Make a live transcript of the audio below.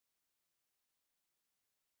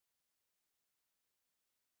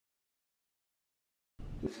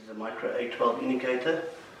This is a micro A12 indicator.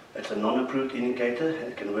 It's a non-approved indicator.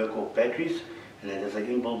 It can work off batteries, and it has an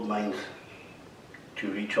inbuilt mains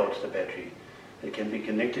to recharge the battery. It can be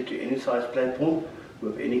connected to any size platform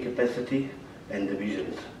with any capacity and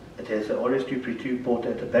divisions. It has a RS-232 port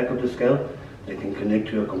at the back of the scale that can connect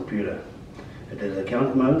to a computer. It has a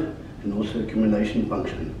count mode and also accumulation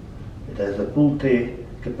function. It has a pull tear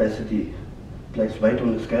capacity. Place weight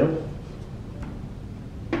on the scale.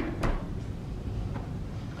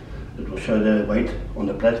 It will show the weight on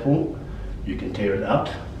the platform. You can tear it out.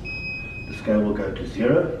 The scale will go to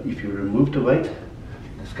 0. If you remove the weight,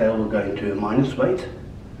 the scale will go into a minus weight,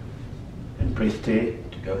 and press tear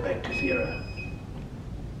to go back to 0.